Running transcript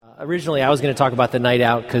Originally, I was going to talk about the night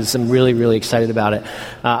out because I'm really, really excited about it.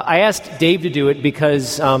 I asked Dave to do it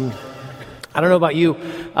because, I don't know about you,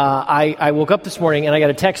 I woke up this morning and I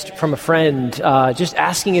got a text from a friend just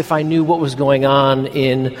asking if I knew what was going on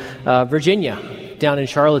in Virginia, down in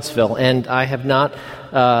Charlottesville. And I have not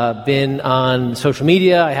been on social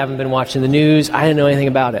media. I haven't been watching the news. I didn't know anything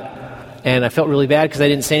about it. And I felt really bad because I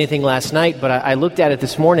didn't say anything last night, but I looked at it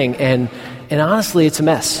this morning, and honestly, it's a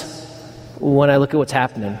mess when I look at what's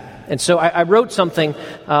happening. And so I wrote something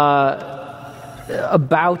about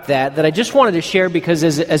that I just wanted to share because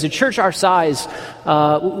as a church our size,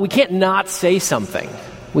 we can't not say something.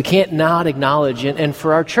 We can't not acknowledge it. And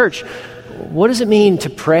for our church, what does it mean to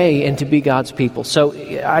pray and to be God's people? So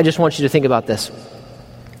I just want you to think about this.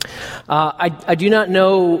 I do not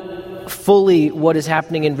know fully what is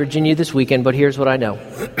happening in Virginia this weekend, but here's what I know.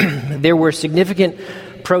 There were significant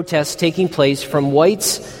protests taking place from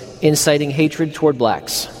whites inciting hatred toward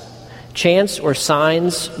blacks. Chants or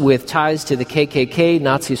signs with ties to the KKK,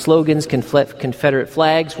 Nazi slogans, Confederate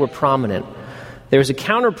flags were prominent. There was a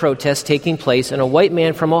counter-protest taking place, and a white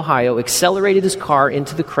man from Ohio accelerated his car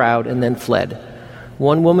into the crowd and then fled.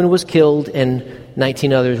 One woman was killed and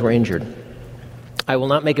 19 others were injured. I will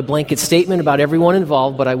not make a blanket statement about everyone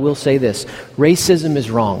involved, but I will say this. Racism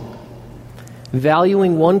is wrong.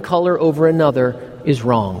 Valuing one color over another is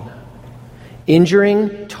wrong.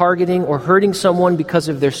 Injuring, targeting, or hurting someone because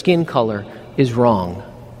of their skin color is wrong.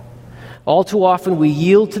 All too often we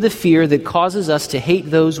yield to the fear that causes us to hate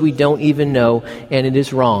those we don't even know, and it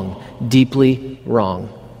is wrong, deeply wrong.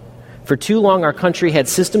 For too long our country had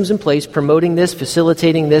systems in place promoting this,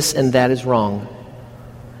 facilitating this, and that is wrong.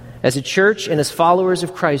 As a church and as followers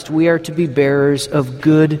of Christ, we are to be bearers of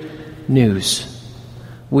good news.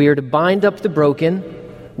 We are to bind up the broken.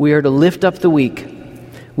 We are to lift up the weak.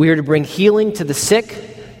 We are to bring healing to the sick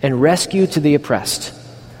and rescue to the oppressed.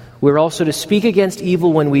 We're also to speak against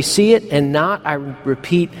evil when we see it and not, I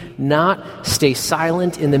repeat, not stay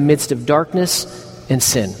silent in the midst of darkness and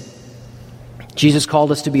sin. Jesus called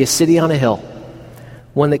us to be a city on a hill,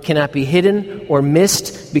 one that cannot be hidden or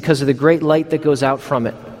missed because of the great light that goes out from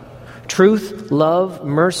it. Truth, love,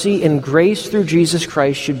 mercy, and grace through Jesus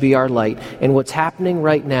Christ should be our light. And what's happening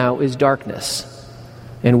right now is darkness.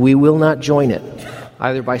 And we will not join it,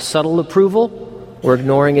 either by subtle approval or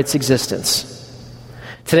ignoring its existence.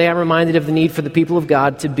 Today I'm reminded of the need for the people of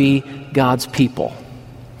God to be God's people.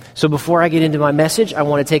 So before I get into my message, I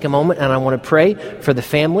want to take a moment and I want to pray for the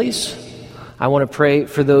families. I want to pray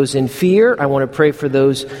for those in fear. I want to pray for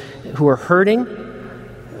those who are hurting.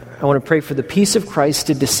 I want to pray for the peace of Christ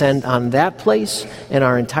to descend on that place and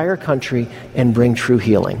our entire country and bring true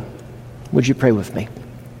healing. Would you pray with me?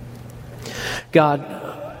 God,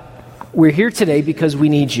 we're here today because we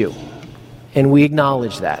need you, and we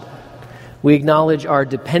acknowledge that. We acknowledge our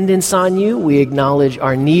dependence on you. We acknowledge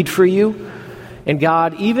our need for you. And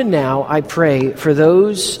God, even now, I pray for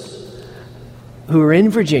those who are in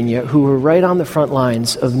Virginia, who are right on the front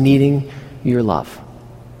lines of needing your love.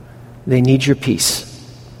 They need your peace.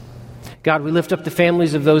 God, we lift up the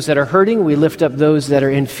families of those that are hurting. We lift up those that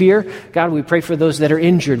are in fear. God, we pray for those that are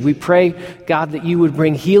injured. We pray, God, that you would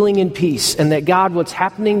bring healing and peace, and that, God, what's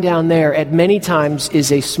happening down there at many times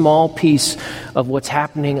is a small piece of what's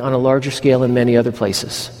happening on a larger scale in many other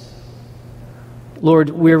places.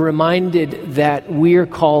 Lord, we're reminded that we're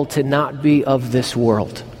called to not be of this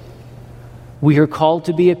world. We are called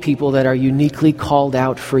to be a people that are uniquely called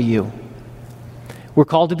out for you. We're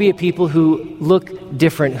called to be a people who look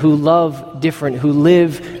different, who love different, who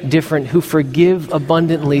live different, who forgive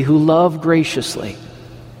abundantly, who love graciously.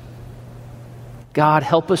 God,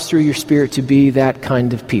 help us through your Spirit to be that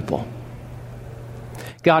kind of people.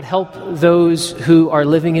 God, help those who are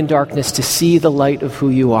living in darkness to see the light of who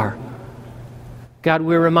you are. God,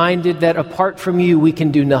 we're reminded that apart from you, we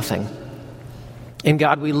can do nothing. And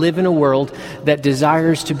God, we live in a world that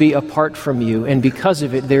desires to be apart from you, and because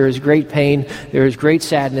of it, there is great pain, there is great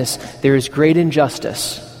sadness, there is great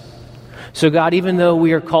injustice. So God, even though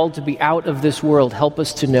we are called to be out of this world, help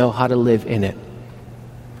us to know how to live in it.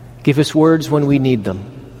 Give us words when we need them.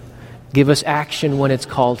 Give us action when it's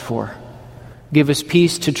called for. Give us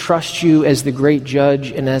peace to trust you as the great judge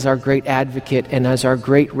and as our great advocate and as our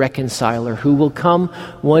great reconciler who will come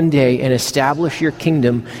one day and establish your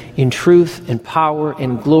kingdom in truth and power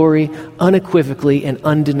and glory unequivocally and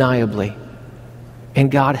undeniably. And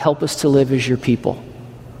God, help us to live as your people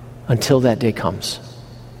until that day comes.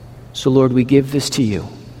 So Lord, we give this to you.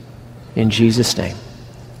 In Jesus' name,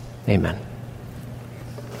 amen.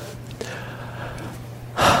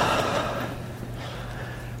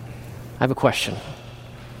 I have a question.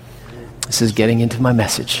 This is getting into my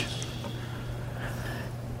message.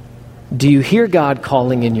 Do you hear God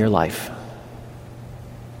calling in your life?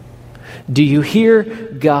 Do you hear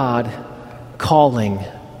God calling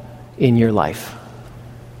in your life?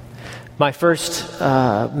 My first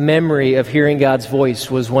memory of hearing God's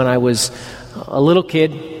voice was when I was a little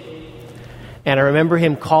kid, and I remember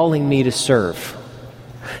Him calling me to serve.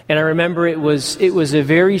 And I remember it was a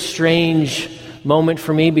very strange moment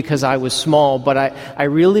for me because I was small, but I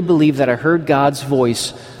really believe that I heard God's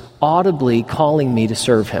voice audibly calling me to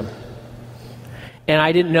serve Him. And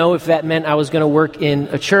I didn't know if that meant I was going to work in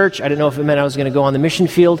a church. I didn't know if it meant I was going to go on the mission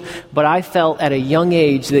field. But I felt at a young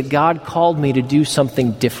age that God called me to do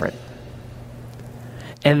something different.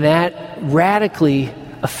 And that radically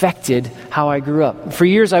affected how I grew up. For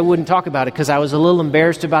years, I wouldn't talk about it because I was a little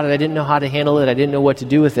embarrassed about it. I didn't know how to handle it. I didn't know what to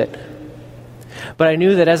do with it. But I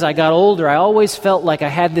knew that as I got older, I always felt like I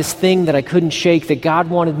had this thing that I couldn't shake, that God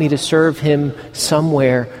wanted me to serve Him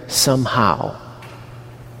somewhere, somehow.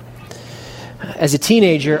 As a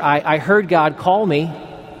teenager, I heard God call me,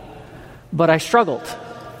 but I struggled.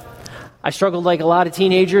 I struggled like a lot of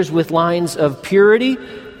teenagers with lines of purity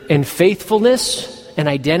and faithfulness and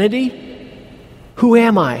identity. Who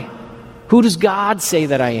am I? Who does God say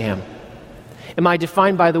that I am? Am I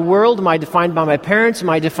defined by the world? Am I defined by my parents?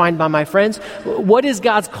 Am I defined by my friends? What is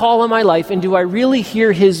God's call in my life, and do I really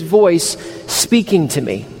hear His voice speaking to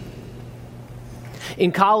me?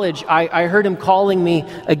 In college, I heard Him calling me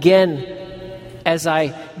again as I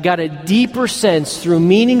got a deeper sense through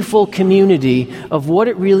meaningful community of what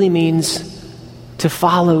it really means to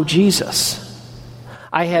follow Jesus.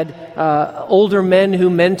 I had older men who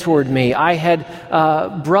mentored me. I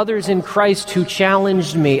had brothers in Christ who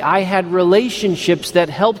challenged me. I had relationships that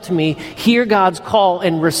helped me hear God's call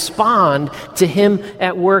and respond to Him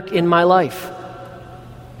at work in my life.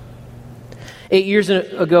 8 years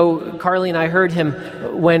ago, Carly and I heard Him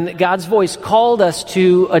when God's voice called us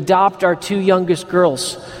to adopt our 2 youngest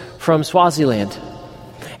girls from Swaziland.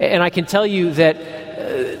 And I can tell you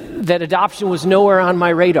that adoption was nowhere on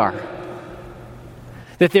my radar.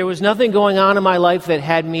 That there was nothing going on in my life that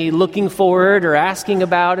had me looking for it or asking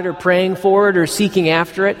about it or praying for it or seeking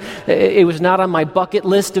after it. It was not on my bucket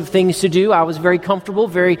list of things to do. I was very comfortable,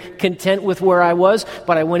 very content with where I was,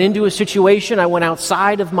 but I went into a situation, I went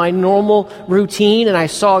outside of my normal routine, and I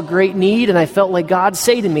saw a great need, and I felt like God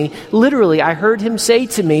say to me, literally, I heard Him say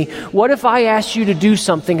to me, what if I asked you to do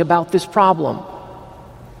something about this problem?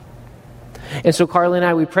 And so Carly and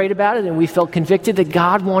I, we prayed about it, and we felt convicted that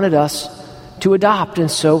God wanted us to adopt,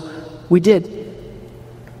 and so we did.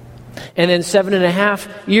 And then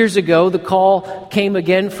 7.5 years ago, the call came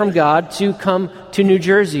again from God to come to New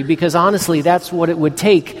Jersey, because honestly, that's what it would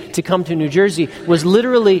take to come to New Jersey, was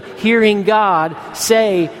literally hearing God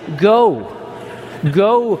say, go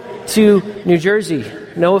to New Jersey.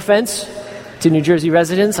 No offense to New Jersey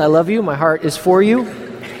residents, I love you, my heart is for you.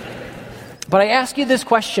 But I ask you this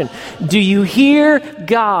question, do you hear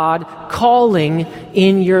God calling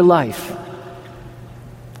in your life?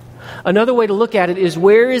 Another way to look at it is,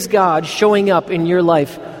 where is God showing up in your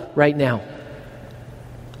life right now?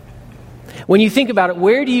 When you think about it,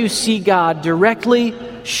 where do you see God directly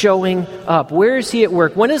showing up? Where is He at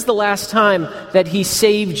work? When is the last time that He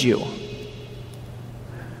saved you?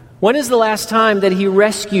 When is the last time that He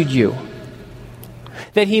rescued you?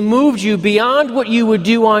 That He moved you beyond what you would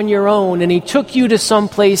do on your own, and He took you to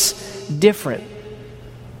someplace different?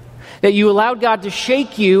 That you allowed God to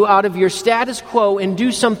shake you out of your status quo and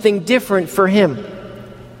do something different for Him.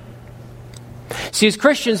 See, as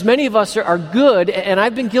Christians, many of us are good, and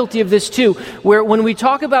I've been guilty of this too, where when we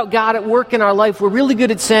talk about God at work in our life, we're really good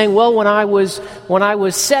at saying, well, when I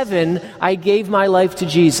was 7, I gave my life to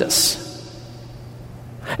Jesus.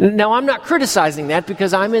 Now, I'm not criticizing that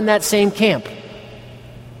because I'm in that same camp.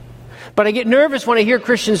 But I get nervous when I hear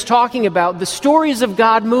Christians talking about the stories of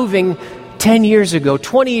God moving 10 years ago,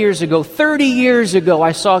 20 years ago, 30 years ago,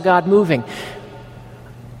 I saw God moving.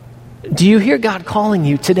 Do you hear God calling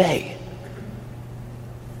you today?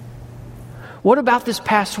 What about this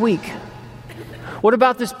past week? What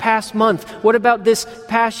about this past month? What about this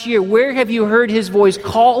past year? Where have you heard His voice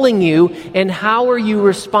calling you, and how are you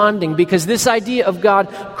responding? Because this idea of God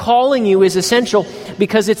calling you is essential,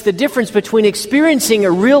 because it's the difference between experiencing a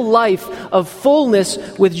real life of fullness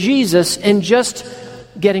with Jesus and just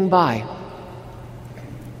getting by.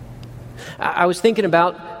 I was thinking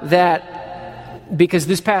about that because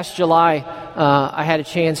this past July, I had a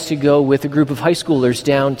chance to go with a group of high schoolers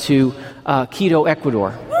down to Quito,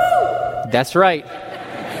 Ecuador. That's right.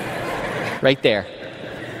 Right there.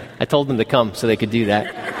 I told them to come so they could do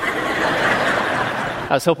that.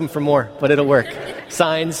 I was hoping for more, but it'll work.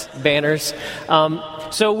 Signs, banners.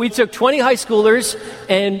 So we took 20 high schoolers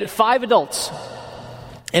and 5 adults.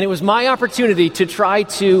 And it was my opportunity to try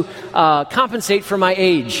to compensate for my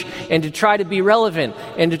age and to try to be relevant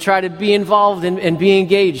and to try to be involved and be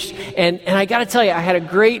engaged. And I got to tell you, I had a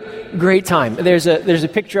great time. There's a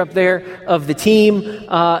picture up there of the team.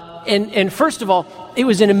 And first of all, it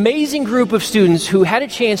was an amazing group of students who had a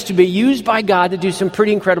chance to be used by God to do some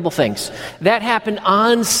pretty incredible things. That happened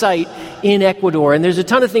on site in Ecuador. And there's a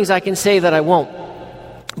ton of things I can say that I won't.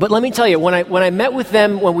 But let me tell you, when I met with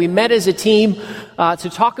them, when we met as a team to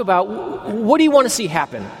talk about what do you want to see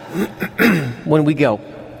happen when we go?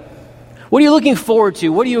 What are you looking forward to?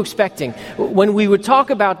 What are you expecting? When we would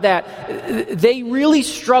talk about that, they really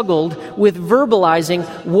struggled with verbalizing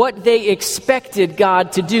what they expected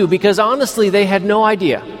God to do, because honestly, they had no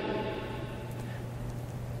idea.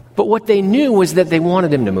 But what they knew was that they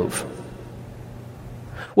wanted Him to move.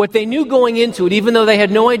 What they knew going into it, even though they had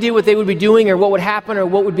no idea what they would be doing or what would happen or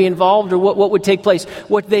what would be involved or what would take place,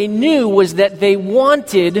 what they knew was that they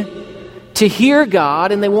wanted to hear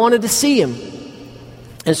God and they wanted to see Him.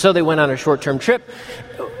 And so they went on a short-term trip.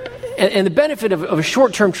 And the benefit of a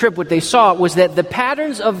short-term trip, what they saw was that the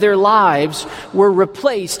patterns of their lives were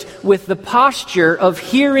replaced with the posture of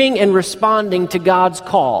hearing and responding to God's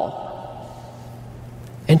call.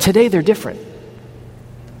 And today they're different.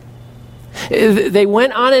 They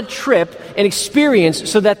went on a trip and experienced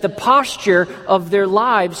so that the posture of their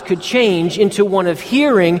lives could change into one of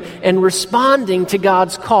hearing and responding to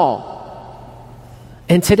God's call.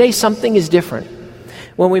 And today something is different.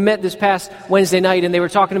 When we met this past Wednesday night and they were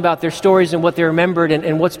talking about their stories and what they remembered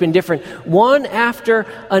and what's been different, one after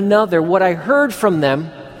another, what I heard from them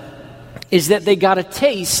is that they got a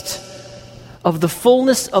taste of the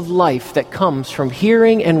fullness of life that comes from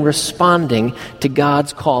hearing and responding to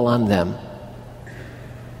God's call on them.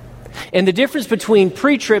 And the difference between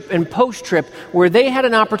pre-trip and post-trip, where they had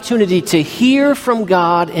an opportunity to hear from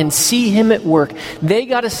God and see Him at work, they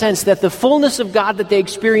got a sense that the fullness of God that they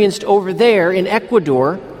experienced over there in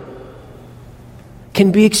Ecuador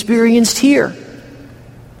can be experienced here.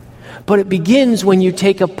 But it begins when you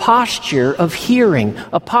take a posture of hearing,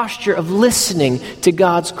 a posture of listening to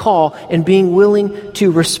God's call and being willing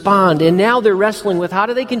to respond. And now they're wrestling with how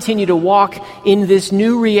do they continue to walk in this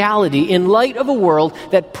new reality in light of a world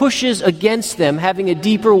that pushes against them having a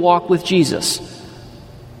deeper walk with Jesus.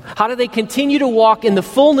 How do they continue to walk in the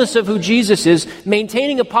fullness of who Jesus is,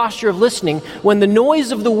 maintaining a posture of listening when the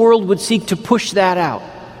noise of the world would seek to push that out?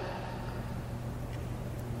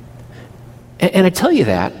 And I tell you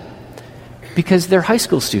that because they're high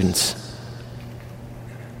school students.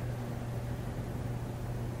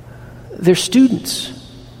 They're students.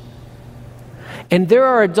 And there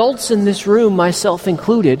are adults in this room, myself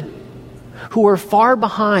included, who are far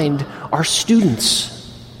behind our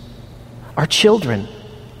students, our children,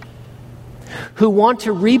 who want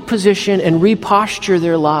to reposition and reposture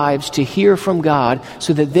their lives to hear from God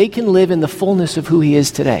so that they can live in the fullness of who He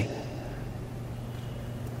is today.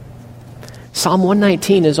 Psalm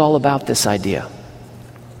 119 is all about this idea.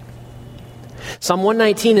 Psalm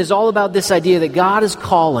 119 is all about this idea that God is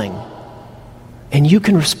calling and you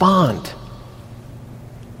can respond.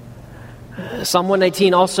 Psalm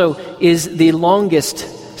 119 also is the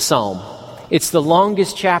longest psalm. It's the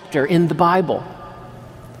longest chapter in the Bible.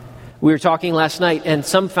 We were talking last night, and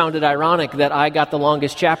some found it ironic that I got the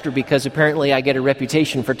longest chapter because apparently I get a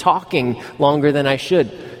reputation for talking longer than I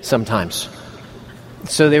should sometimes.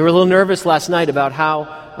 So they were a little nervous last night about how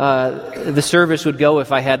the service would go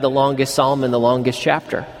if I had the longest psalm and the longest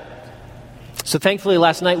chapter. So thankfully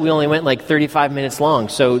last night we only went like 35 minutes long.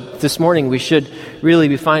 So this morning we should really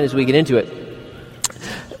be fine as we get into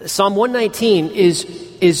it. Psalm 119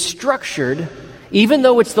 is structured, even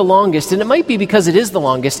though it's the longest, and it might be because it is the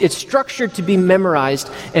longest, it's structured to be memorized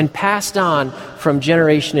and passed on from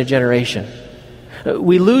generation to generation.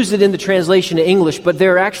 We lose it in the translation to English, but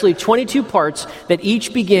there are actually 22 parts that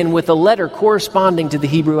each begin with a letter corresponding to the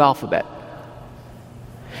Hebrew alphabet.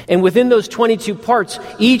 And within those 22 parts,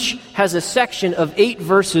 each has a section of 8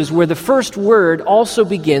 verses where the first word also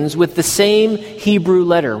begins with the same Hebrew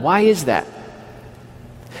letter. Why is that?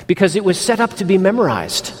 Because it was set up to be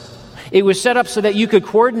memorized. It was set up so that you could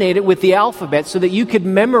coordinate it with the alphabet, so that you could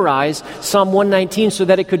memorize Psalm 119, so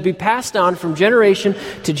that it could be passed on from generation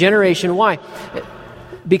to generation. Why?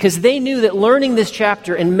 Because they knew that learning this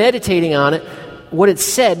chapter and meditating on it, what it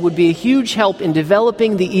said, would be a huge help in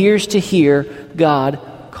developing the ears to hear God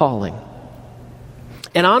calling.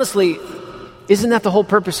 And honestly, isn't that the whole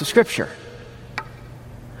purpose of Scripture?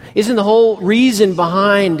 Isn't the whole reason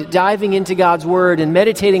behind diving into God's Word and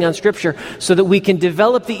meditating on Scripture so that we can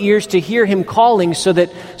develop the ears to hear Him calling, so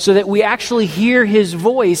that we actually hear His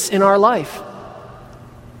voice in our life?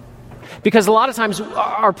 Because a lot of times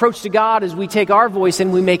our approach to God is we take our voice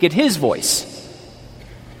and we make it His voice.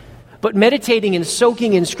 But meditating and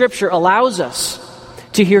soaking in Scripture allows us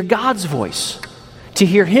to hear God's voice, to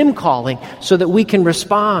hear Him calling, so that we can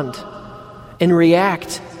respond and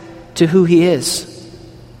react to who He is.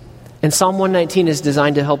 And Psalm 119 is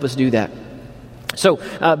designed to help us do that. So,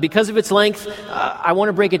 because of its length, I want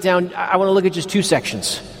to break it down. I want to look at just 2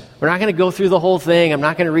 sections. We're not going to go through the whole thing. I'm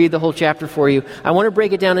not going to read the whole chapter for you. I want to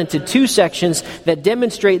break it down into 2 sections that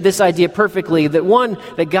demonstrate this idea perfectly. That 1,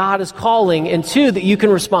 that God is calling, and 2, that you can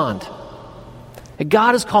respond. That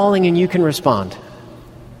God is calling and you can respond.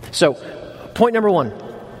 So, point number 1.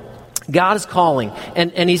 God is calling.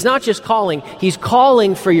 And He's not just calling. He's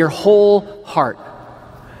calling for your whole heart.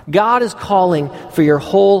 God is calling for your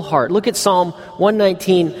whole heart. Look at Psalm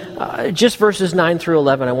 119, just verses 9 through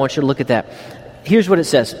 11. I want you to look at that. Here's what it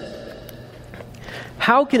says.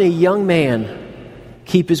 How can a young man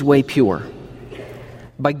keep his way pure?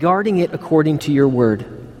 By guarding it according to your word.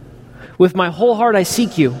 With my whole heart I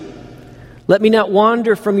seek you. Let me not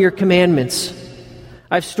wander from your commandments.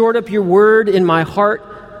 I've stored up your word in my heart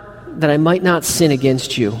that I might not sin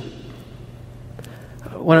against you.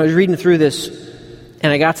 When I was reading through this,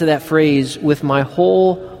 and I got to that phrase, with my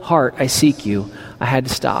whole heart I seek you, I had to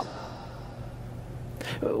stop.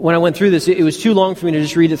 When I went through this, it was too long for me to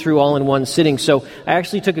just read it through all in one sitting. So I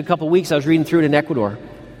actually took a couple weeks. I was reading through it in Ecuador.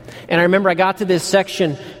 And I remember I got to this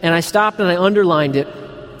section, and I stopped and I underlined it.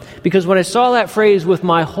 Because when I saw that phrase, with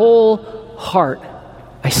my whole heart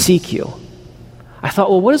I seek you, I thought,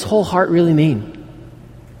 well, what does whole heart really mean?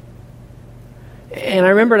 And I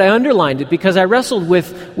remembered I underlined it because I wrestled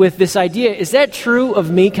with this idea. Is that true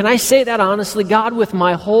of me? Can I say that honestly? God, with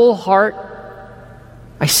my whole heart,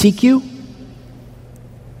 I seek you?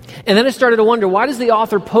 And then I started to wonder, why does the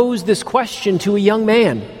author pose this question to a young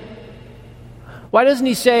man? Why doesn't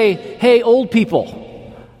he say, hey, old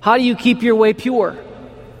people, how do you keep your way pure?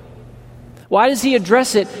 Why does he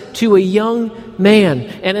address it to a young man?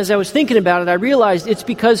 And as I was thinking about it, I realized it's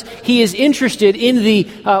because he is interested in the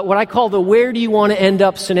what I call the where do you want to end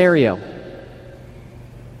up scenario.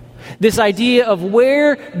 This idea of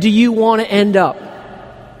where do you want to end up?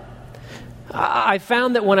 I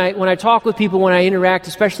found that when I talk with people, when I interact,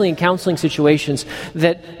 especially in counseling situations,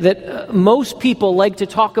 that most people like to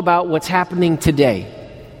talk about what's happening today.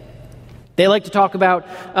 They like to talk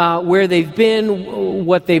about where they've been,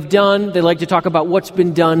 what they've done. They like to talk about what's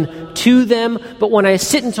been done to them. But when I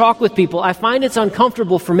sit and talk with people, I find it's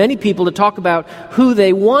uncomfortable for many people to talk about who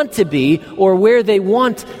they want to be or where they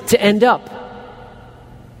want to end up.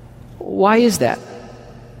 Why is that?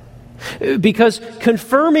 Because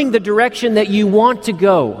confirming the direction that you want to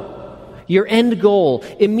go, your end goal,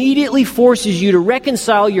 immediately forces you to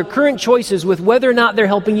reconcile your current choices with whether or not they're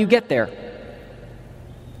helping you get there.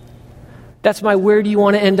 That's my where do you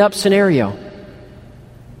want to end up scenario.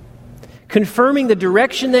 Confirming the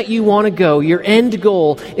direction that you want to go, your end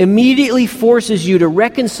goal, immediately forces you to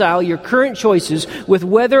reconcile your current choices with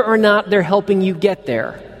whether or not they're helping you get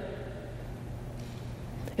there.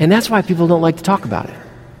 And that's why people don't like to talk about it.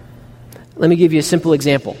 Let me give you a simple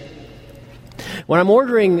example. When I'm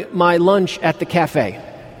ordering my lunch at the cafe,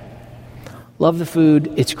 love the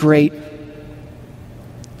food, it's great.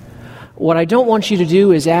 What I don't want you to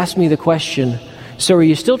do is ask me the question, so are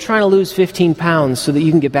you still trying to lose 15 pounds so that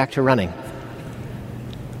you can get back to running?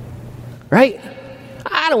 Right?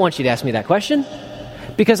 I don't want you to ask me that question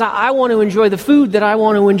because I want to enjoy the food that I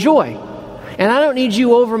want to enjoy. And I don't need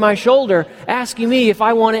you over my shoulder asking me if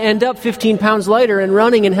I want to end up 15 pounds lighter and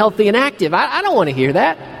running and healthy and active. I don't want to hear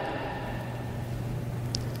that.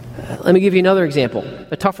 Let me give you another example,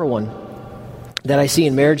 a tougher one that I see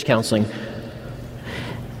in marriage counseling.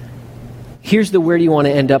 Here's the where do you want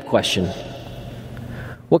to end up question.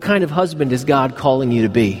 What kind of husband is God calling you to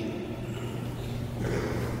be?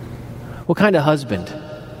 What kind of husband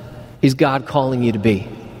is God calling you to be?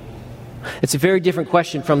 It's a very different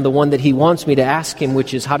question from the one that he wants me to ask him,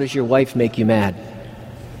 which is, how does your wife make you mad?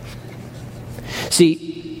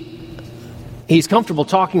 See, he's comfortable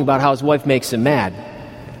talking about how his wife makes him mad,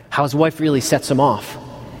 how his wife really sets him off.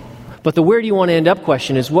 But the where do you want to end up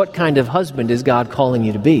question is, what kind of husband is God calling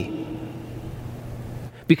you to be?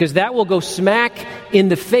 Because that will go smack in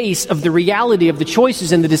the face of the reality of the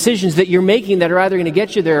choices and the decisions that you're making that are either going to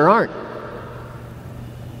get you there or aren't.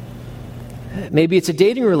 Maybe it's a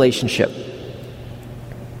dating relationship.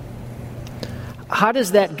 how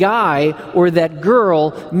does that guy or that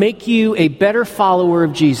girl make you a better follower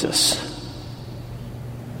of Jesus?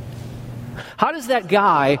 How does that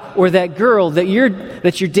guy or that girl that you're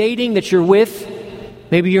dating, that you're with,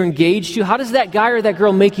 maybe you're engaged to, how does that guy or that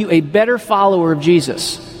girl make you a better follower of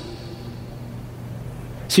Jesus?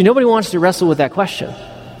 See, nobody wants to wrestle with that question.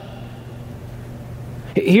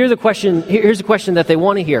 Here's the question that they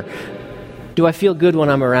want to hear. Do I feel good when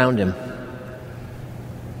I'm around him?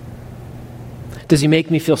 Does he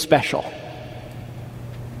make me feel special?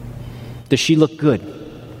 Does she look good?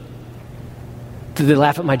 Do they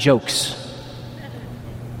laugh at my jokes?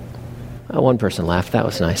 Oh, one person laughed. That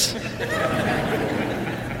was nice.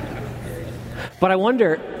 But I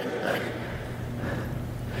wonder,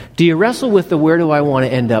 do you wrestle with the where do I want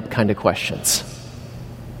to end up kind of questions?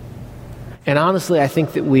 And honestly, I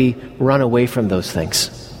think that we run away from those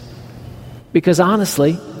things. Because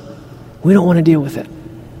honestly, we don't want to deal with it.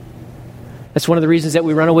 That's one of the reasons that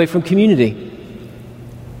we run away from community.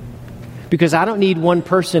 Because I don't need one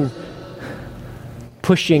person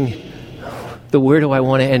pushing the where do I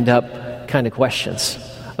want to end up kind of questions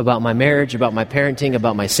about my marriage, about my parenting,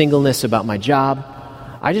 about my singleness, about my job.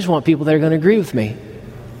 I just want people that are going to agree with me.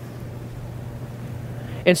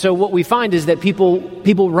 And so what we find is that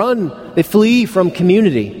people run, they flee from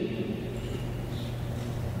community.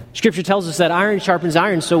 Scripture tells us that iron sharpens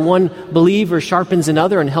iron, so one believer sharpens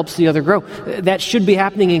another and helps the other grow. That should be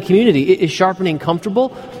happening in community. Is sharpening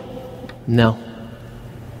comfortable? No.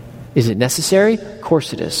 Is it necessary? Of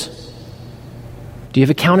course it is. Do you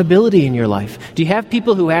have accountability in your life? Do you have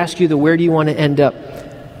people who ask you the where do you want to end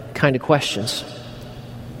up kind of questions?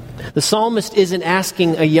 The psalmist isn't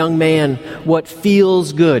asking a young man what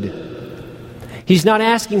feels good. He's not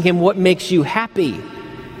asking him what makes you happy.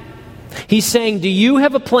 He's saying, do you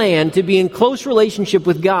have a plan to be in close relationship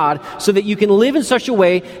with God so that you can live in such a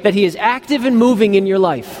way that He is active and moving in your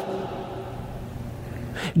life?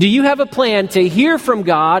 Do you have a plan to hear from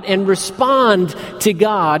God and respond to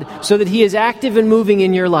God so that He is active and moving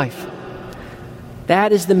in your life?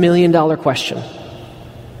 That is the million-dollar question.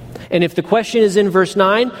 And if the question is in verse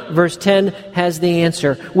 9, verse 10 has the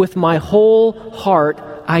answer. With my whole heart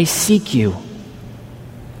I seek you.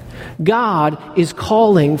 God is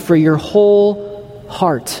calling for your whole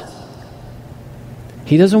heart.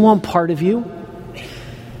 He doesn't want part of you.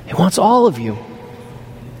 He wants all of you.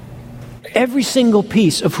 Every single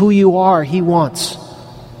piece of who you are, He wants.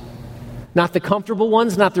 Not the comfortable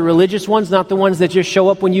ones, not the religious ones, not the ones that just show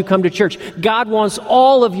up when you come to church. God wants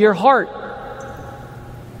all of your heart.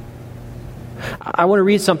 I want to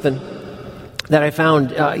read something that I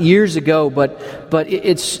found years ago, but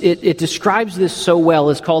it describes this so well.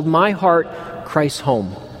 It's called My Heart Cries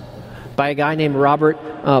Home by a guy named Robert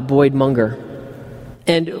Boyd Munger.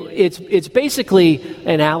 And it's basically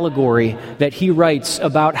an allegory that he writes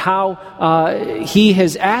about how he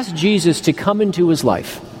has asked Jesus to come into his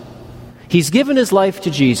life. He's given his life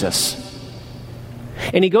to Jesus.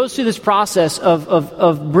 And he goes through this process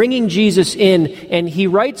of bringing Jesus in, and he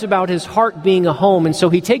writes about his heart being a home. And so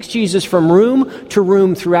he takes Jesus from room to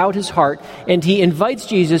room throughout his heart, and he invites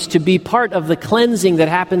Jesus to be part of the cleansing that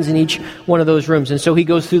happens in each one of those rooms. And so he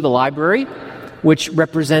goes through the library, which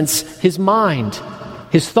represents his mind,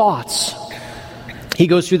 his thoughts. He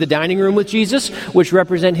goes through the dining room with Jesus, which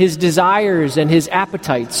represent his desires and his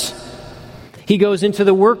appetites. He goes into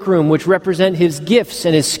the workroom, which represent his gifts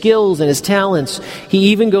and his skills and his talents.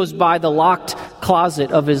 He even goes by the locked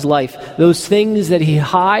closet of his life, those things that he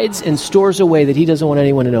hides and stores away that he doesn't want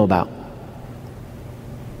anyone to know about.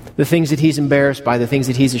 The things that he's embarrassed by, the things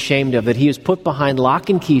that he's ashamed of, that he has put behind lock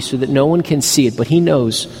and key so that no one can see it, but he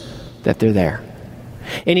knows that they're there.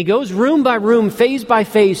 And he goes room by room, phase by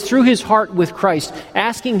phase, through his heart with Christ,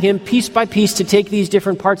 asking him piece by piece to take these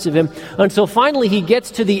different parts of him, until finally he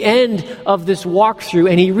gets to the end of this walkthrough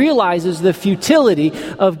and he realizes the futility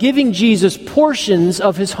of giving Jesus portions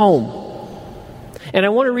of his home. And I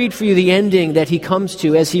want to read for you the ending that he comes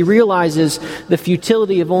to as he realizes the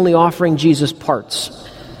futility of only offering Jesus parts.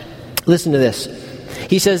 Listen to this.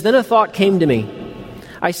 He says, "Then a thought came to me.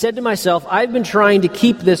 I said to myself, I've been trying to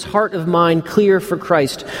keep this heart of mine clear for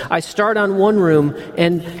Christ. I start on one room,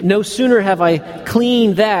 and no sooner have I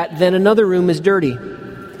cleaned that than another room is dirty.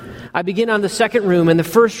 I begin on the second room, and the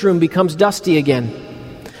first room becomes dusty again.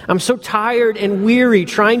 I'm so tired and weary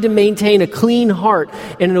trying to maintain a clean heart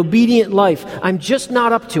and an obedient life. I'm just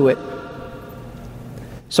not up to it.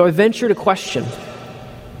 So I ventured a question.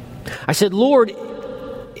 I said, Lord,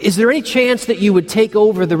 is there any chance that you would take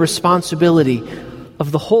over the responsibility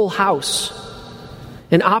of the whole house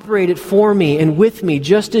and operate it for me and with me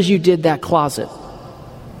just as you did that closet?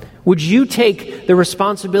 Would you take the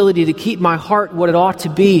responsibility to keep my heart what it ought to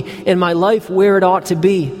be and my life where it ought to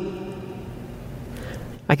be?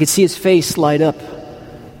 I could see his face light up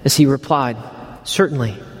as he replied,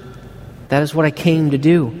 "Certainly, that is what I came to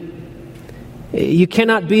do." You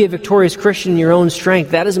cannot be a victorious Christian in your own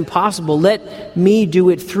strength. That is impossible. Let me do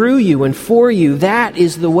it through you and for you. That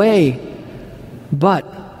is the way. But,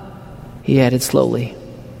 he added slowly,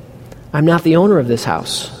 I'm not the owner of this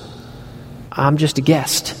house. I'm just a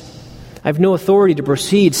guest. I have no authority to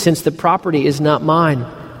proceed since the property is not mine.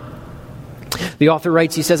 The author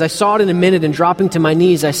writes, he says, I saw it in a minute, and dropping to my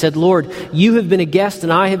knees, I said, Lord, you have been a guest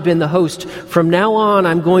and I have been the host. From now on,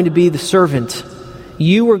 I'm going to be the servant.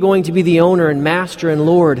 You are going to be the owner and master and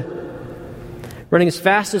Lord. Running as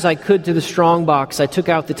fast as I could to the strong box, I took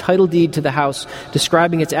out the title deed to the house,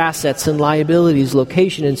 describing its assets and liabilities,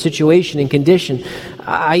 location and situation and condition.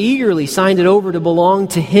 I eagerly signed it over to belong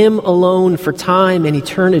to him alone for time and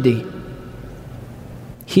eternity.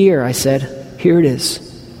 Here, I said, here it is,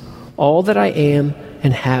 all that I am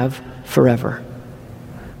and have forever.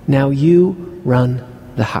 Now you run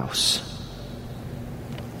the house.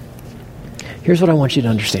 Here's what I want you to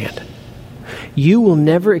understand. You will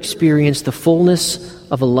never experience the fullness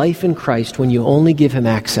of a life in Christ when you only give him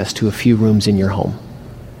access to a few rooms in your home.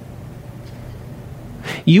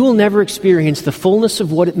 You will never experience the fullness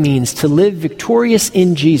of what it means to live victorious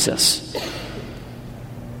in Jesus.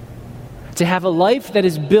 To have a life that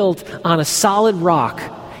is built on a solid rock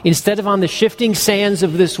instead of on the shifting sands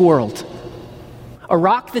of this world. A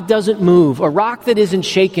rock that doesn't move, a rock that isn't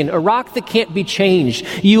shaken, a rock that can't be changed.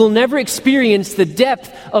 You will never experience the depth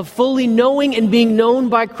of fully knowing and being known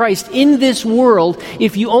by Christ in this world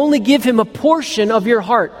if you only give him a portion of your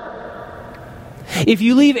heart. If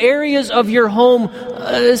you leave areas of your home,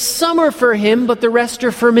 some are for him, but the rest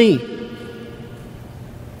are for me.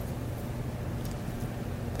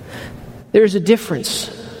 There's a difference,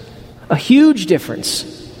 a huge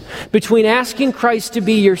difference, between asking Christ to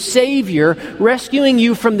be your Savior, rescuing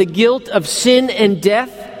you from the guilt of sin and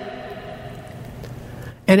death,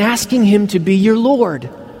 and asking him to be your Lord.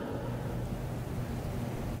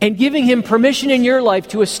 And giving him permission in your life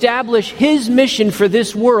to establish his mission for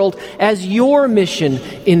this world as your mission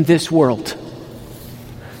in this world.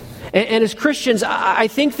 And as Christians, I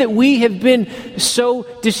think that we have been so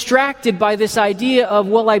distracted by this idea of,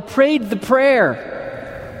 well, I prayed the prayer.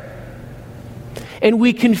 And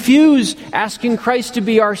we confuse asking Christ to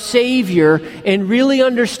be our Savior and really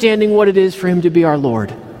understanding what it is for him to be our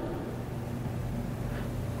Lord.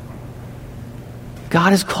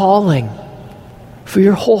 God is calling for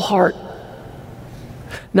your whole heart.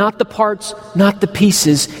 Not the parts, not the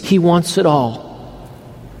pieces. He wants it all.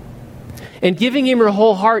 And giving him your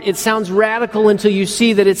whole heart, it sounds radical until you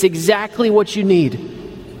see that it's exactly what you need.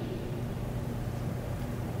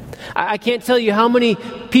 I can't tell you how many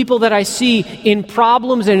people that I see in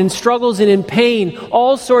problems and in struggles and in pain,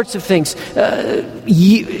 all sorts of things,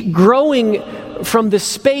 growing from the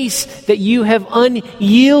space that you have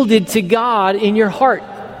unyielded to God in your heart.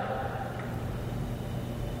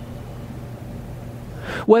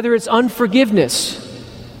 Whether it's unforgiveness,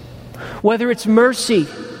 whether it's mercy,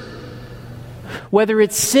 whether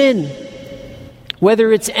it's sin,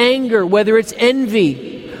 whether it's anger, whether it's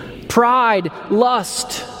envy, pride,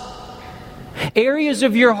 lust. Areas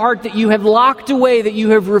of your heart that you have locked away, that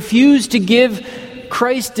you have refused to give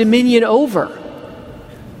Christ dominion over.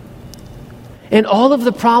 And all of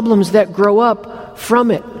the problems that grow up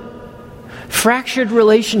from it. Fractured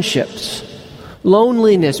relationships,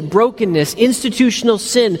 loneliness, brokenness, institutional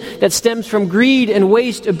sin that stems from greed and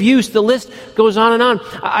waste, abuse. The list goes on and on.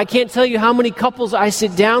 I can't tell you how many couples I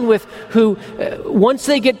sit down with who, once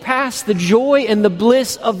they get past the joy and the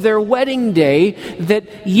bliss of their wedding day,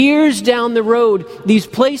 that years down the road, these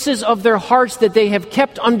places of their hearts that they have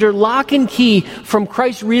kept under lock and key from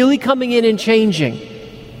Christ really coming in and changing.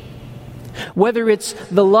 Whether it's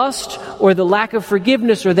the lust or the lack of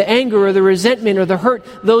forgiveness or the anger or the resentment or the hurt,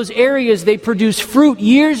 those areas, they produce fruit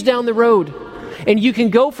years down the road. And you can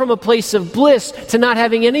go from a place of bliss to not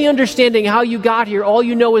having any understanding how you got here. All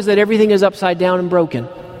you know is that everything is upside down and broken.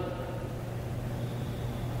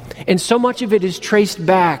 And so much of it is traced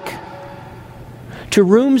back to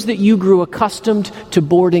rooms that you grew accustomed to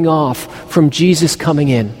boarding off from Jesus coming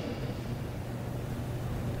in.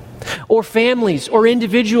 Or families or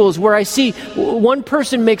individuals where I see one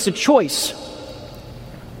person makes a choice.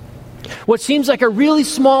 What seems like a really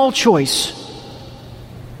small choice.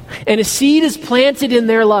 And a seed is planted in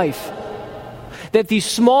their life That these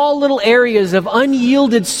small little areas of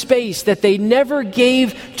unyielded space that they never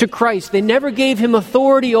gave to Christ, they never gave Him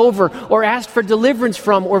authority over or asked for deliverance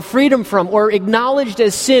from or freedom from or acknowledged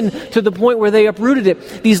as sin to the point where they uprooted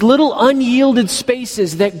it. These little unyielded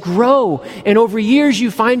spaces that grow, and over years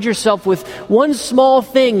you find yourself with one small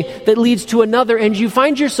thing that leads to another, and you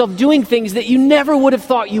find yourself doing things that you never would have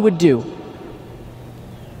thought you would do.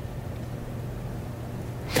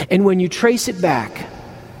 And when you trace it back,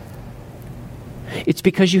 it's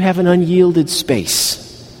because you have an unyielded space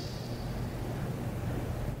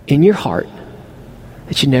in your heart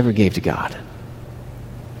that you never gave to God.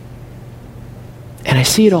 And I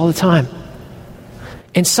see it all the time.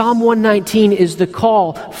 And Psalm 119 is the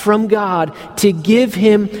call from God to give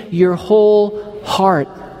Him your whole heart.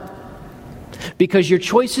 Because your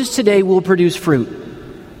choices today will produce fruit.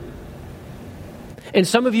 And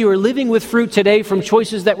some of you are living with fruit today from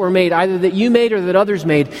choices that were made, either that you made or that others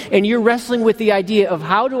made, and you're wrestling with the idea of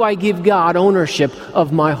how do I give God ownership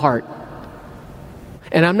of my heart?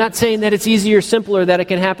 And I'm not saying that it's easy or simple or that it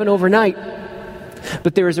can happen overnight,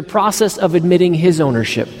 but there is a process of admitting His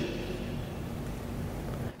ownership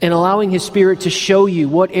and allowing His Spirit to show you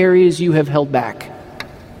what areas you have held back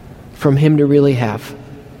from Him to really have.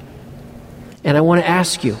 And I want to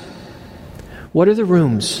ask you, what are the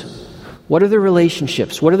rooms? What are the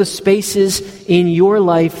relationships? What are the spaces in your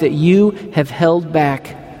life that you have held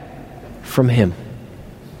back from Him?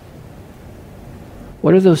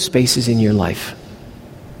 What are those spaces in your life?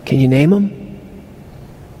 Can you name them?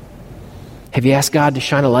 Have you asked God to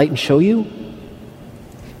shine a light and show you?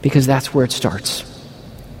 Because that's where it starts.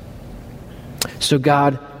 So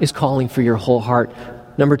God is calling for your whole heart.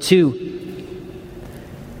 Number 2,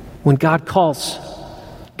 when God calls,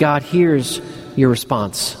 God hears your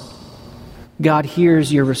response. God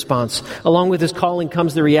hears your response. Along with His calling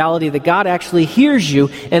comes the reality that God actually hears you.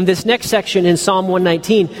 And this next section in Psalm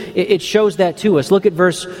 119, it shows that to us. Look at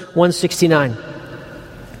verse 169.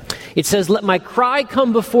 It says, "Let my cry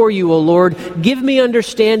come before you, O Lord. Give me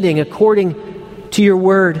understanding according to your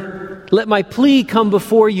word. Let my plea come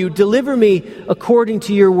before you. Deliver me according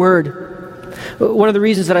to your word." One of the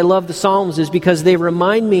reasons that I love the Psalms is because they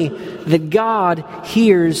remind me that God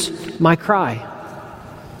hears my cry.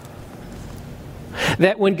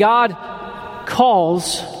 That when God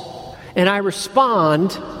calls and I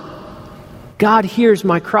respond, God hears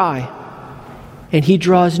my cry and He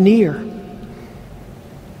draws near.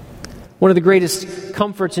 One of the greatest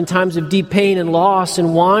comforts in times of deep pain and loss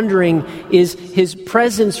and wandering is His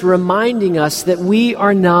presence reminding us that we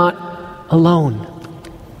are not alone.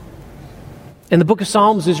 And the book of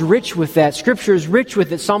Psalms is rich with that. Scripture is rich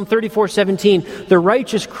with it. Psalm 34:17, "The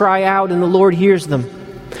righteous cry out and the Lord hears them."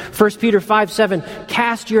 1 Peter 5:7,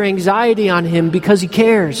 "Cast your anxiety on Him because He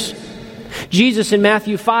cares." Jesus in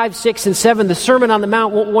Matthew 5, 6, and 7, the Sermon on the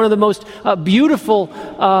Mount, one of the most beautiful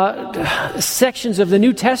sections of the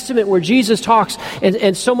New Testament where Jesus talks,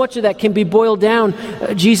 and so much of that can be boiled down.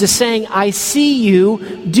 Jesus saying, "I see you,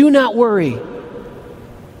 do not worry."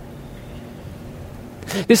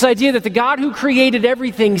 This idea that the God who created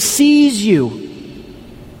everything sees you,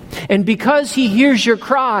 and because He hears your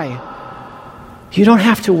cry, you don't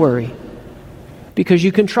have to worry because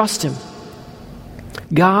you can trust Him.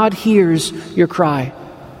 God hears your cry.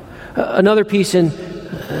 Another piece in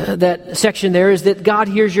that section there is that God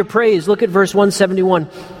hears your praise. Look at verse 171.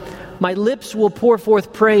 "My lips will pour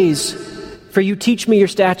forth praise, for you teach me your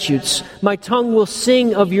statutes. My tongue will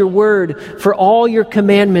sing of your word, for all your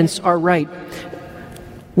commandments are right."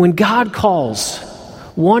 When God calls,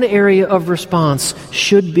 one area of response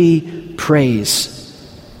should be praise.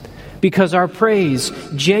 Because our praise,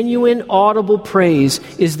 genuine, audible praise,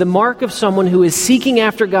 is the mark of someone who is seeking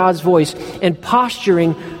after God's voice and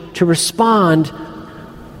posturing to respond,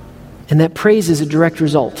 and that praise is a direct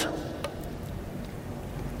result.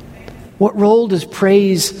 What role does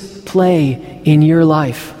praise play in your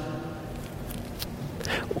life?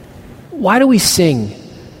 Why do we sing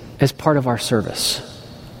as part of our service?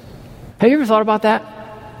 Have you ever thought about that?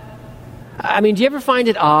 I mean, do you ever find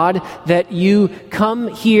it odd that you come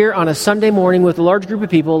here on a Sunday morning with a large group of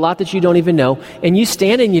people, a lot that you don't even know, and you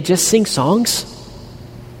stand and you just sing songs?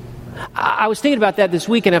 I was thinking about that this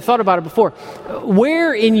week, and I've thought about it before.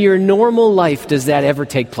 Where in your normal life does that ever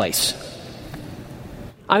take place?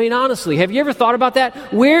 I mean, honestly, have you ever thought about that?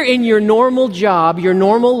 Where in your normal job, your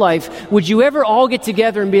normal life, would you ever all get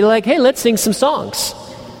together and be like, "Hey, let's sing some songs"?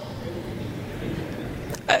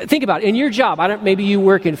 Think about it. In your job, maybe you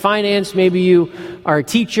work in finance, maybe you are a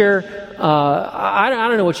teacher. I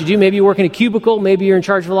don't know what you do. Maybe you work in a cubicle. Maybe you're in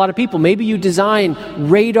charge of a lot of people. Maybe you design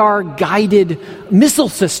radar-guided missile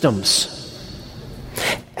systems.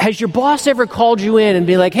 Has your boss ever called you in and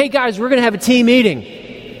be like, hey guys, we're going to have a team meeting.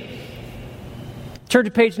 Turn to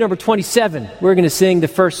page number 27. We're going to sing the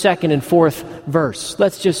first, second, and fourth verse.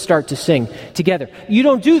 Let's just start to sing together. You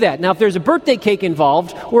don't do that. Now, if there's a birthday cake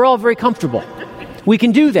involved, we're all very comfortable. We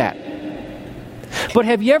can do that. But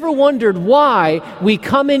have you ever wondered why we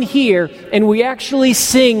come in here and we actually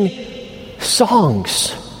sing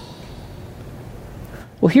songs?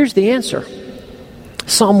 Well, here's the answer.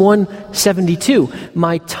 Psalm 172,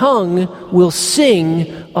 my tongue will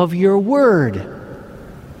sing of your word.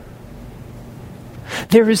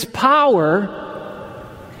 There is power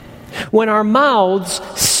when our mouths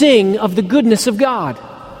sing of the goodness of God.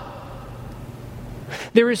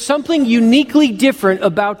 There is something uniquely different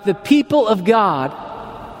about the people of God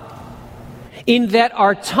in that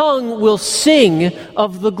our tongue will sing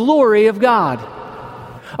of the glory of God.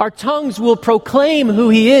 Our tongues will proclaim who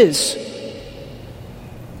He is.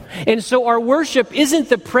 And so our worship isn't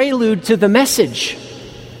the prelude to the message.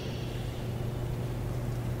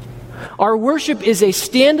 Our worship is a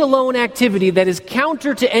standalone activity that is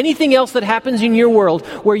counter to anything else that happens in your world,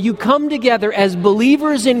 where you come together as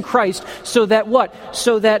believers in Christ so that what?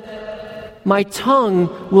 So that my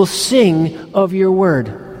tongue will sing of your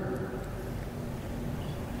word.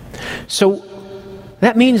 So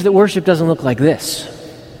that means that worship doesn't look like this.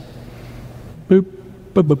 Boop,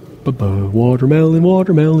 boop, boop, boop, boop, watermelon,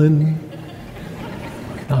 watermelon.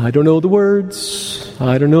 I don't know the words.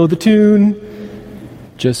 I don't know the tune.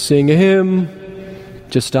 Just sing a hymn.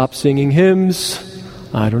 Just stop singing hymns.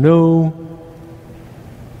 I don't know.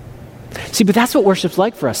 See, but that's what worship's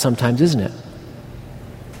like for us sometimes, isn't it?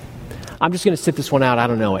 I'm just going to sit this one out. I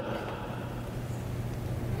don't know it.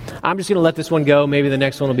 I'm just going to let this one go. Maybe the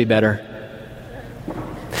next one will be better.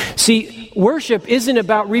 See, worship isn't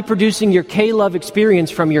about reproducing your K-Love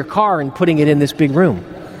experience from your car and putting it in this big room.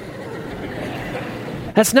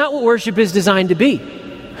 That's not what worship is designed to be.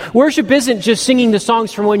 Worship isn't just singing the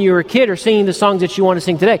songs from when you were a kid or singing the songs that you want to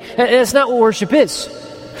sing today. That's not what worship is.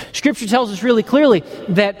 Scripture tells us really clearly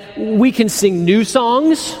that we can sing new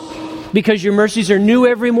songs because your mercies are new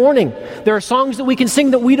every morning. There are songs that we can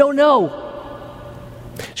sing that we don't know.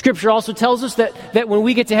 Scripture also tells us that when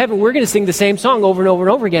we get to heaven, we're going to sing the same song over and over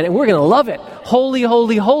and over again, and we're going to love it. Holy,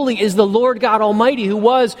 holy, holy is the Lord God Almighty, who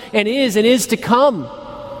was and is to come.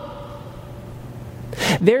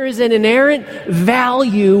 There is an inherent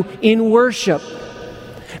value in worship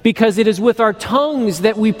because it is with our tongues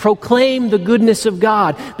that we proclaim the goodness of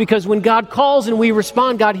God. Because when God calls and we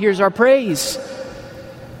respond, God hears our praise.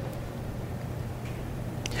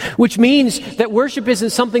 Which means that worship isn't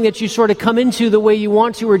something that you sort of come into the way you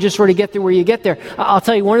want to or just sort of get there where you get there. I'll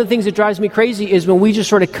tell you, one of the things that drives me crazy is when we just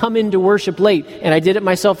sort of come into worship late. And I did it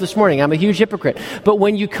myself this morning. I'm a huge hypocrite. But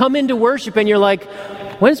when you come into worship and you're like,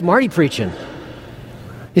 when's Marty preaching?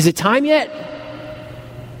 Is it time yet?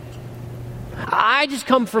 I just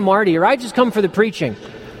come for Marty, or I just come for the preaching.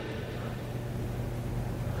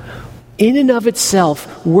 In and of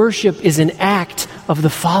itself, worship is an act of the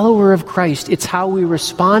follower of Christ. It's how we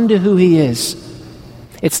respond to who He is.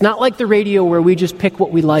 It's not like the radio where we just pick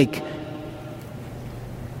what we like.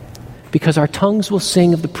 Because our tongues will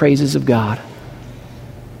sing of the praises of God.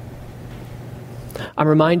 I'm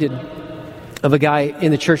reminded of a guy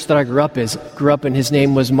in the church that I grew up in. His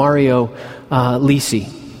name was Mario Lisi.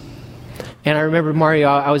 And I remember Mario,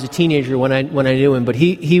 I was a teenager when I knew him, but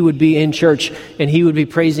he would be in church and he would be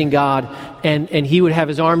praising God and he would have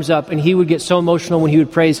his arms up and he would get so emotional when he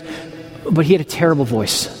would praise, but he had a terrible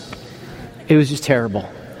voice. It was just terrible.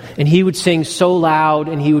 And he would sing so loud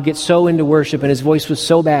and he would get so into worship and his voice was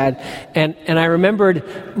so bad. And I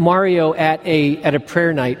remembered Mario at a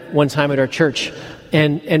prayer night one time at our church.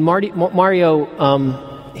 And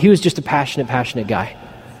Mario, he was just a passionate guy.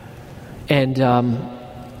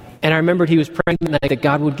 And I remembered he was praying that night that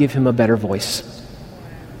God would give him a better voice.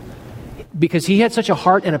 Because he had such a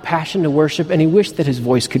heart and a passion to worship, and he wished that his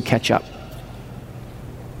voice could catch up.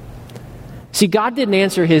 See, God didn't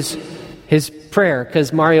answer his prayer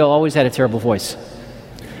because Mario always had a terrible voice.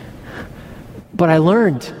 But I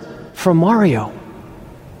learned from Mario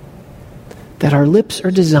that our lips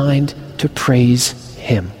are designed to praise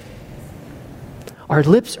Him. Our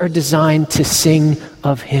lips are designed to sing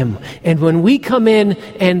of Him. And when we come in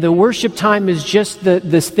and the worship time is just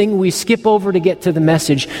this thing we skip over to get to the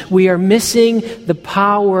message, we are missing the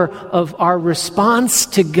power of our response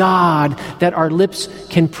to God that our lips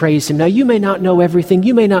can praise Him. Now, you may not know everything.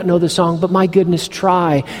 You may not know the song, but my goodness,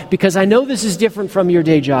 try. Because I know this is different from your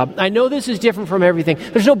day job. I know this is different from everything.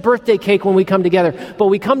 There's no birthday cake when we come together. But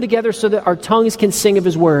we come together so that our tongues can sing of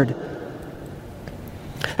His word.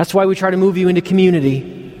 That's why we try to move you into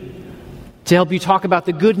community. to help you talk about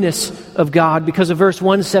the goodness of God because of verse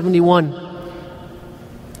 171.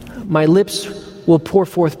 My lips will pour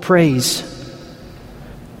forth praise.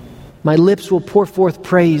 My lips will pour forth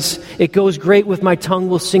praise. It goes great with my tongue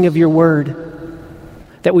will sing of your word.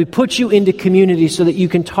 That we put you into community so that you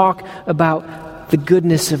can talk about the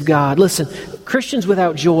goodness of God. Listen, Christians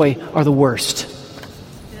without joy are the worst.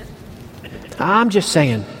 I'm just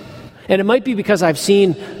saying. And it might be because I've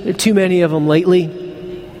seen too many of them lately.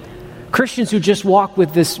 Christians who just walk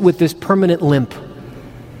with this permanent limp.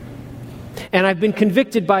 And I've been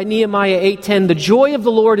convicted by Nehemiah 8:10, the joy of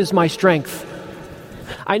the Lord is my strength.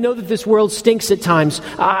 I know that this world stinks at times.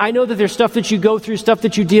 I know that there's stuff that you go through, stuff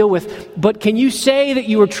that you deal with. But can you say that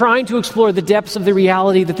you are trying to explore the depths of the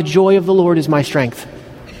reality that the joy of the Lord is my strength?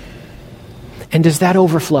 And does that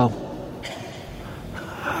overflow?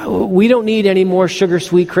 We don't need any more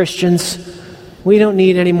sugar-sweet Christians. We don't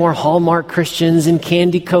need any more Hallmark Christians and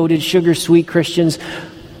candy-coated sugar-sweet Christians.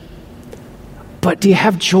 But do you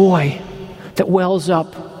have joy that wells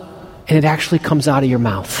up and it actually comes out of your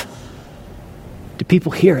mouth? Do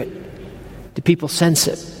people hear it? Do people sense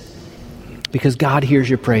it? Because God hears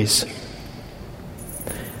your praise.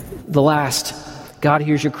 The last, God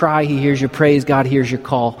hears your cry, He hears your praise, God hears your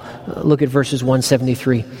call. Look at verses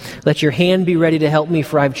 173. Let your hand be ready to help me,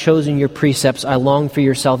 for I've chosen your precepts. I long for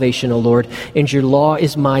your salvation, O Lord, and your law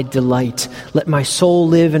is my delight. Let my soul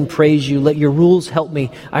live and praise you. Let your rules help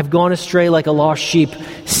me. I've gone astray like a lost sheep.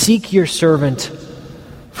 Seek your servant,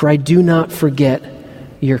 for I do not forget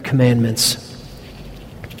your commandments.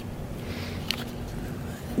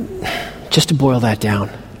 Just to boil that down,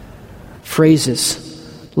 phrases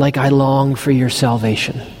like I long for your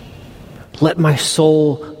salvation. Let my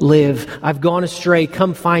soul live. I've gone astray.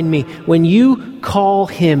 Come find me. When you call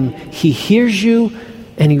him, he hears you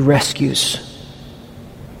and he rescues.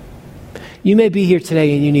 You may be here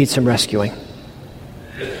today and you need some rescuing.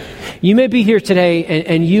 You may be here today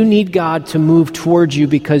and you need God to move towards you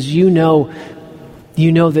because you know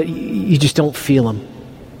that you just don't feel him.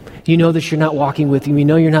 You know that you're not walking with him. You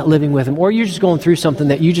know you're not living with him. Or you're just going through something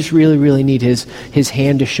that you just really, really need his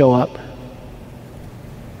hand to show up.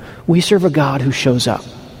 We serve a God who shows up.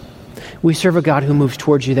 We serve a God who moves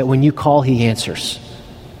towards you, that when you call, he answers.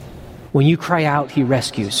 When you cry out, he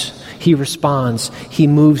rescues. He responds. He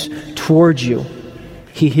moves towards you.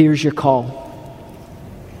 He hears your call.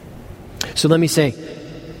 So let me say,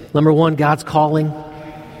 number one, God's calling.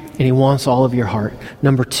 And he wants all of your heart.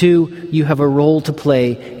 Number two, you have a role to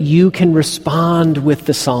play. You can respond with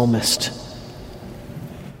the psalmist.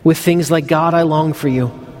 With things like, God, I long for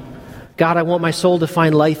you. God, I want my soul to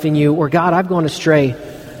find life in you. Or, God, I've gone astray.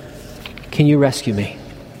 Can you rescue me?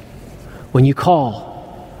 When you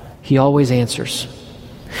call, he always answers.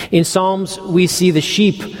 In Psalms, we see the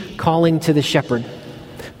sheep calling to the shepherd.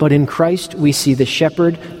 But in Christ, we see the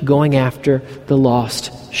shepherd going after the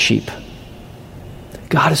lost sheep.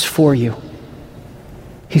 God is for you.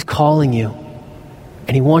 He's calling you.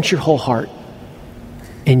 And he wants your whole heart.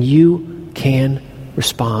 And you can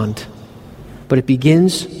respond. But it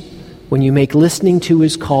begins when you make listening to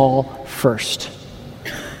his call first.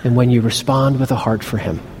 And when you respond with a heart for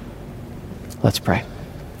him. Let's pray.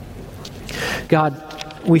 God,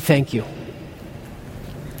 we thank you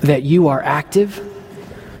that you are active,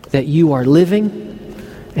 that you are living,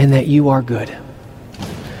 and that you are good.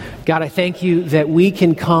 God, I thank you that we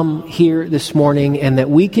can come here this morning and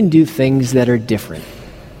that we can do things that are different.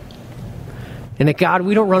 And that, God,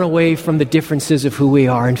 we don't run away from the differences of who we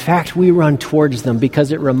are. In fact, we run towards them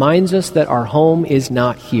because it reminds us that our home is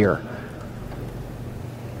not here.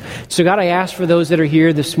 So, God, I ask for those that are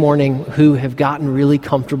here this morning who have gotten really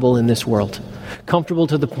comfortable in this world, comfortable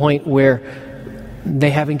to the point where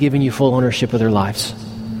they haven't given you full ownership of their lives.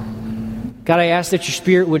 God, I ask that your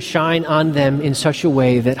Spirit would shine on them in such a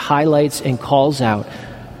way that highlights and calls out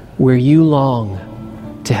where you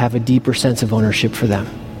long to have a deeper sense of ownership for them.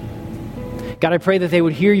 God, I pray that they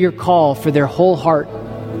would hear your call for their whole heart.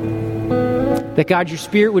 That, God, your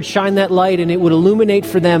Spirit would shine that light and it would illuminate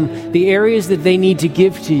for them the areas that they need to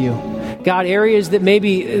give to you. God, areas that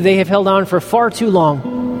maybe they have held on for far too long.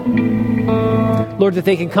 Lord, that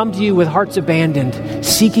they can come to you with hearts abandoned,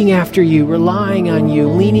 seeking after you, relying on you,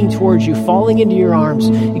 leaning towards you, falling into your arms,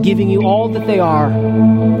 and giving you all that they are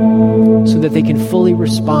so that they can fully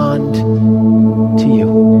respond to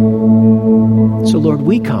you. So, Lord,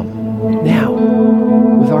 we come now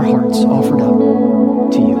with our hearts offered up.